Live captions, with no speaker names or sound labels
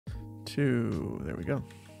2. There we go.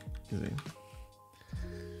 Easy.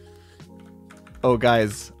 Oh,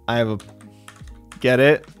 guys, I have a... Get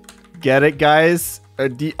it? Get it, guys?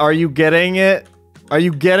 Are you getting it? Are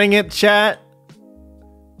you getting it, chat?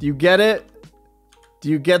 Do you get it? Do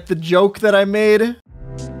you get the joke that I made?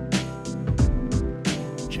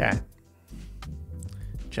 Chat.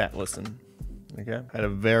 Chat, listen. Okay? I had a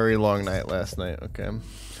very long night last night, okay?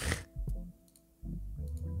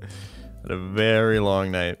 Had a very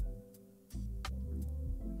long night.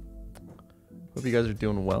 Hope you guys are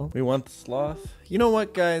doing well. We want the sloth. You know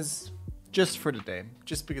what, guys? Just for today.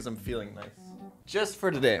 Just because I'm feeling nice. Just for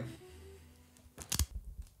today.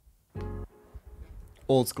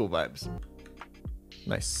 Old school vibes.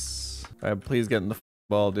 Nice. Alright, please get in the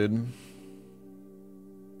ball, dude.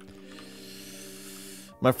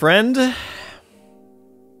 My friend.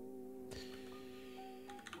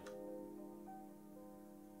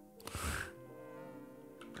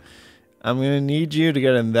 I'm gonna need you to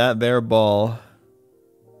get in that there ball.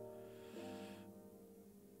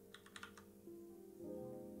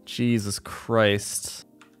 Jesus Christ.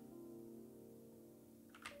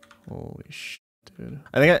 Holy shit, dude.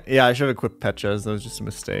 I think I should have equipped pChal. That was just a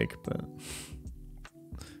mistake, but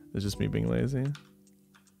it was just me being lazy.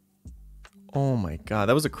 Oh my god,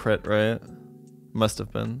 that was a crit, right? Must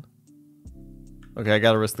have been. Okay, I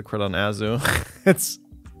gotta risk the crit on Azu.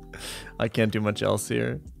 I can't do much else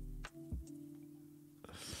here.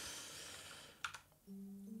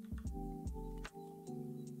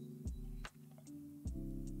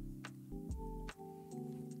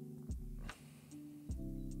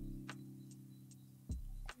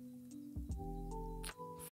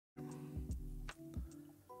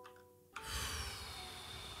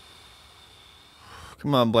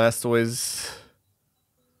 Come on, Blastoise.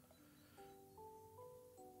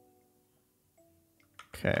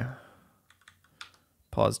 Okay.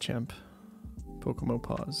 Pause, champ. Pokemon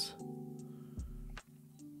pause.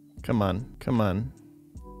 Come on, come on.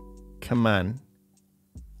 Come on.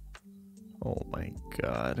 Oh my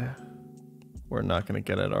god. We're not gonna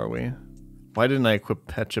get it, are we? Why didn't I equip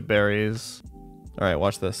Pecha berries? Alright,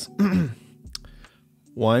 watch this.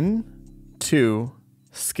 1, 2,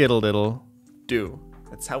 skiddle-diddle, do.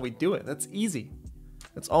 That's how we do it. That's easy.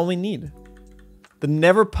 That's all we need. The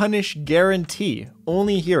never punish guarantee.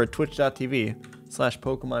 Only here at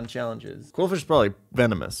twitch.tv/PokemonChallenges. Qwilfish is probably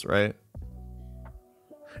venomous, right?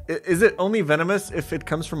 Is it only venomous if it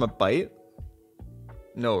comes from a bite?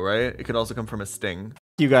 No, right? It could also come from a sting.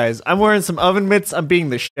 You guys, I'm wearing some oven mitts. I'm beating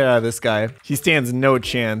the shit out of this guy. He stands no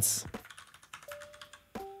chance.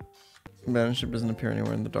 Baniship doesn't appear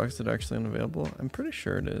anywhere in the docs. Is it actually unavailable? I'm pretty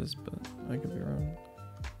sure it is, but I could be wrong.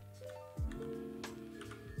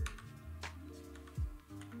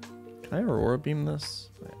 Can I Aurora Beam this?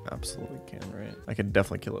 I absolutely can, right? I could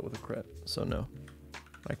definitely kill it with a crit, so no.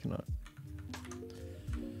 I cannot.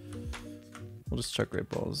 We'll just chuck Great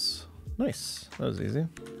Balls. Nice. That was easy.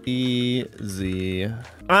 Easy.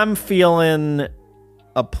 I'm feeling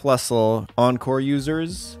a Plusle Encore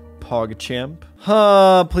users. PogChamp.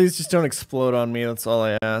 Please just don't explode on me. That's all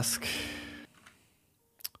I ask.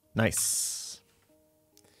 Nice.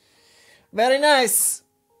 Very nice.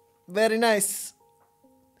 Very nice.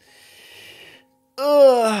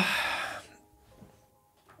 Ugh.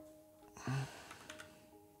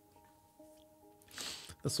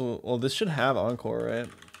 This should have Encore, right?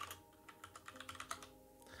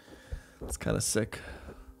 It's kind of sick.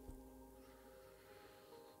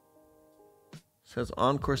 Says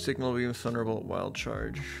Encore Signal Beam, Thunderbolt, Wild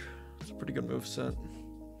Charge. It's a pretty good moveset.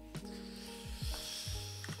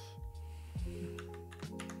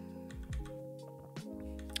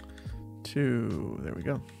 There we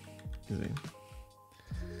go. Easy.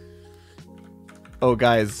 Oh,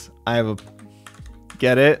 guys, I have a...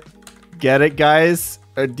 Get it? Get it, guys?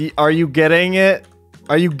 Are you getting it?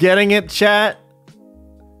 Are you getting it, chat?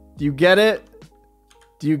 Do you get it?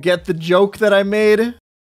 Do you get the joke that I made? If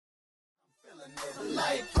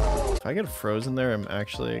I get frozen there, I'm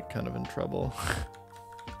actually kind of in trouble.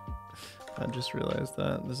 I just realized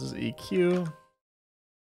that. This is EQ.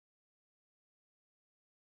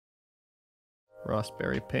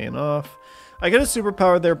 Rossberry paying off. I get a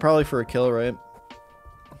superpower there probably for a kill, right?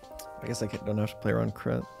 I guess I don't have to play around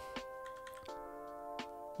crit.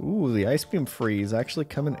 Ooh, the Ice Beam Freeze actually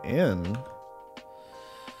coming in.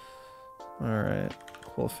 Alright.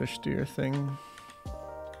 Qwilfish, do your thing.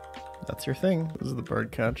 That's your thing. This is the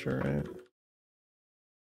bird catcher, right?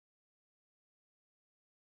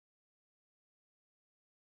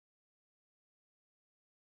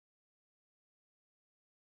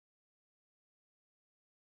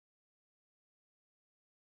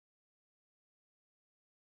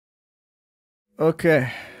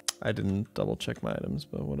 Okay. I didn't double check my items,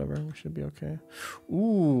 but whatever. We should be okay.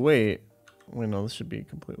 Ooh, wait. Wait, no, this should be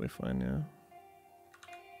completely fine, yeah.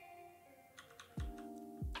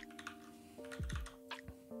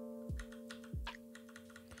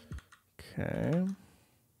 Okay.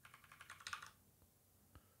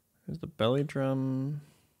 Here's the belly drum.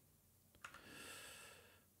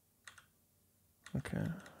 Okay.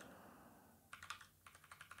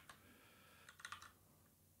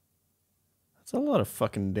 That's a lot of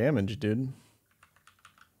fucking damage, dude.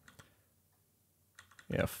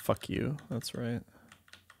 Yeah, fuck you. That's right.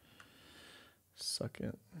 Suck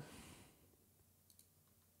it.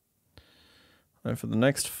 Alright, for the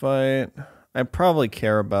next fight, I probably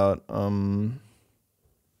care about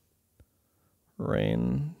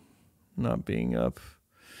Rain not being up.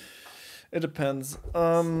 It depends.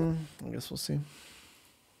 I guess we'll see.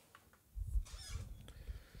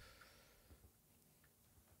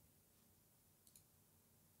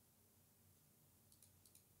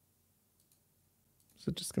 Is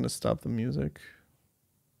it just gonna stop the music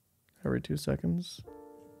every 2 seconds?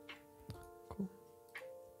 Cool.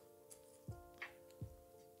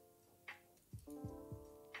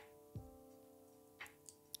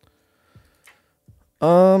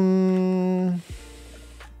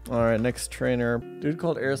 Alright, next trainer. Dude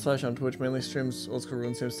called Airslash on Twitch mainly streams old school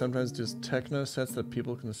rune saves, sometimes does techno sets that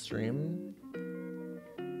people can stream.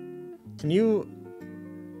 Can you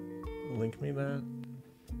link me that?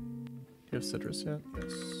 Do you have citrus yet?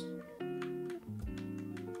 Yes.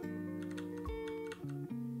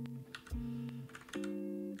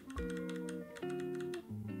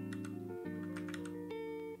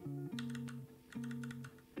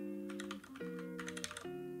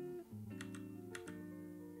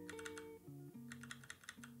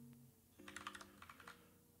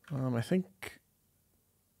 I think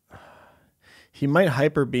he might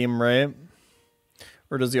hyper beam, right?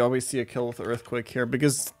 Or does he always see a kill with Earthquake here?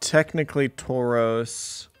 Because technically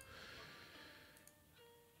Tauros...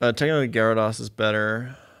 technically Gyarados is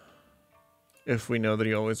better. If we know that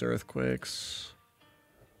he always Earthquakes.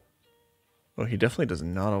 Oh, he definitely does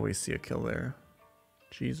not always see a kill there.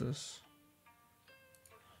 Jesus.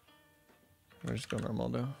 We're just going normal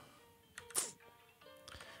though.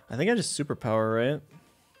 I think I just superpower, right?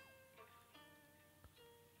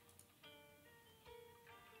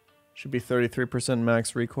 Should be 33%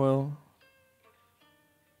 max recoil.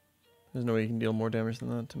 There's no way you can deal more damage than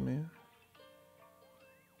that to me.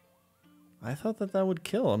 I thought that that would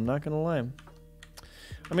kill, I'm not gonna lie.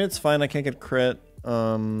 I mean, it's fine, I can't get crit.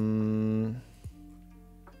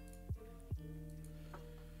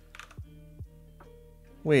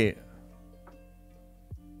 Wait.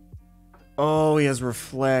 Oh, he has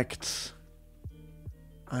reflect.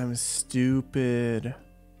 I'm stupid.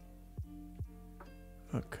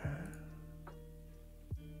 Okay.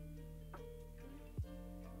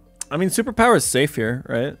 I mean, superpower is safe here,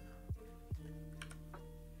 right?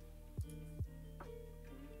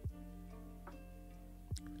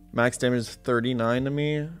 Max damage is 39 to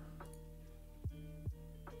me.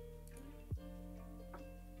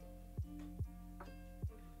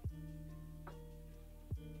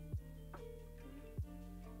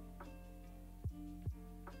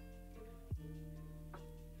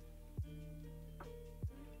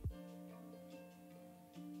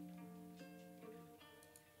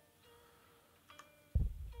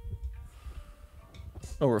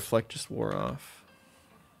 Oh, reflect just wore off.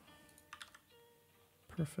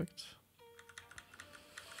 Perfect.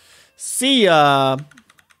 See ya,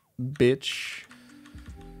 bitch.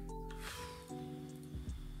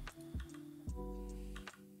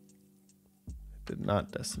 Did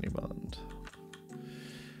not Destiny Bond.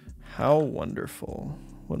 How wonderful.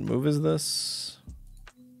 What move is this?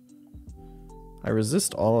 I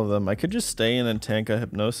resist all of them. I could just stay in and tank a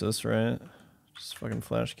Hypnosis, right? Just fucking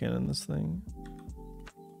flash cannon this thing.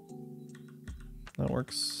 That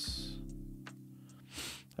works.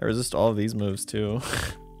 I resist all of these moves too.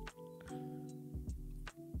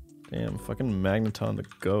 Damn, fucking Magneton the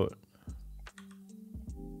goat.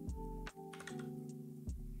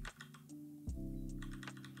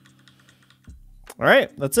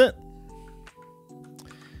 Alright, that's it.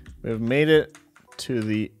 We have made it to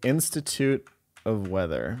the Institute of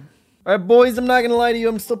Weather. Alright, boys, I'm not gonna lie to you,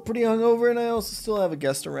 I'm still pretty hungover and I also still have a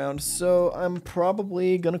guest around, so I'm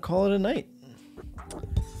probably gonna call it a night.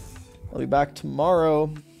 I'll be back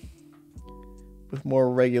tomorrow with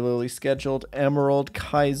more regularly scheduled Emerald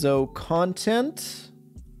Kaizo content.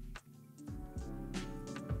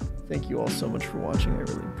 Thank you all so much for watching. I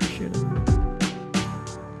really appreciate it.